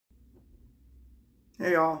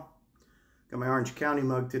Hey y'all, got my Orange County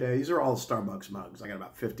mug today. These are all Starbucks mugs. I got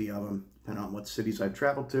about 50 of them, depending on what cities I've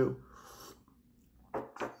traveled to.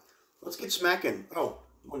 Let's get smacking. Oh,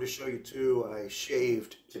 I wanted to show you too, I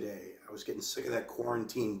shaved today. I was getting sick of that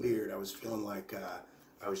quarantine beard. I was feeling like I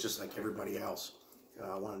was just like everybody else.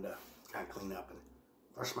 I wanted to kind of clean up and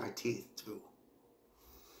brush my teeth too.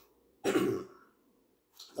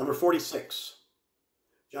 Number 46.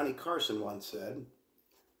 Johnny Carson once said,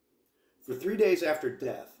 "For 3 days after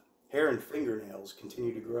death, hair and fingernails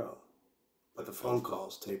continue to grow, but the phone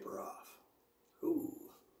calls taper off."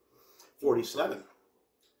 Ooh. 47.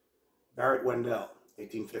 Barrett Wendell,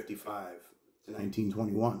 1855 to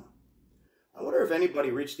 1921. "I wonder if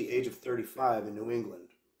anybody reached the age of 35 in New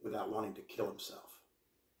England without wanting to kill himself."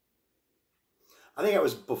 I think that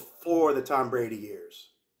was before the Tom Brady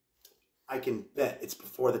years. I can bet it's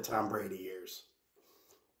before the Tom Brady years.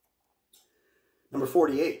 Number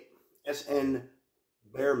 48. S.N.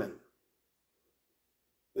 Behrman.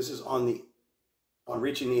 This is on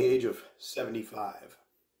reaching the age of 75.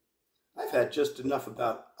 "I've had just enough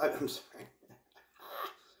about," I'm sorry.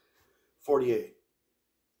 48.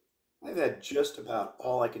 "I've had just about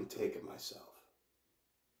all I can take of myself."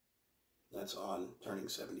 That's on turning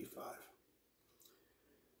 75.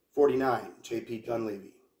 49. J.P.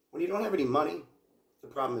 Dunleavy. "When you don't have any money, the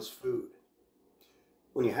problem is food.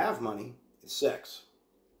 When you have money, it's sex.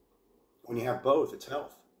 When you have both, it's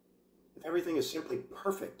health. If everything is simply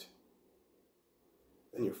perfect,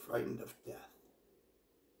 then you're frightened of death."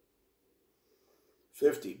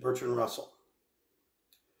 50. Bertrand Russell.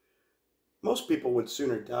 "Most people would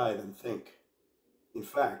sooner die than think. In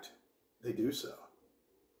fact, they do so."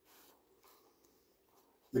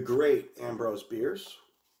 The great Ambrose Bierce.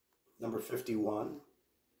 Number 51.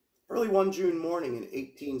 "Early one June morning in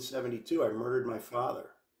 1872, I murdered my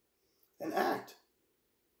father. An act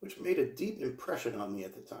which made a deep impression on me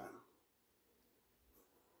at the time."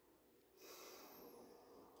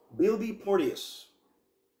 Bilby Porteous,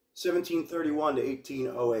 1731 to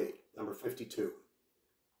 1808, number 52.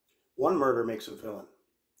 "One murder makes a villain,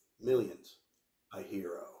 millions a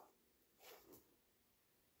hero."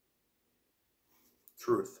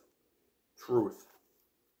 Truth. Truth.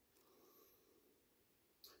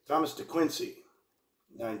 Thomas De Quincey,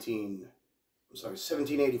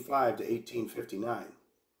 1785 to 1859.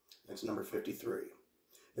 That's number 53.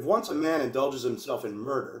 "If once a man indulges himself in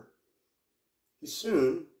murder, he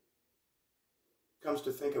soon comes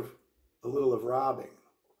to think of a little of robbing.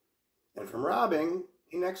 And from robbing,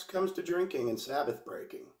 he next comes to drinking and Sabbath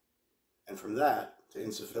breaking. And from that to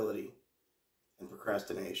incivility and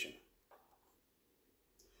procrastination."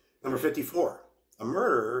 Number 54. "A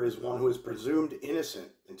murderer is one who is presumed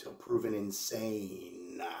innocent until proven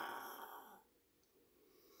insane."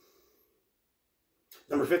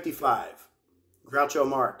 Number 55. Groucho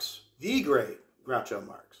Marx. The great Groucho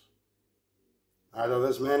Marx. "Either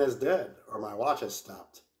this man is dead or my watch has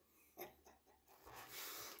stopped."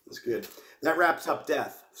 That's good. That wraps up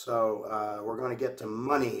death. So we're going to get to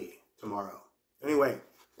money tomorrow. Anyway,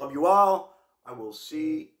 love you all. I will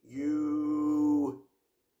see you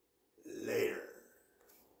later.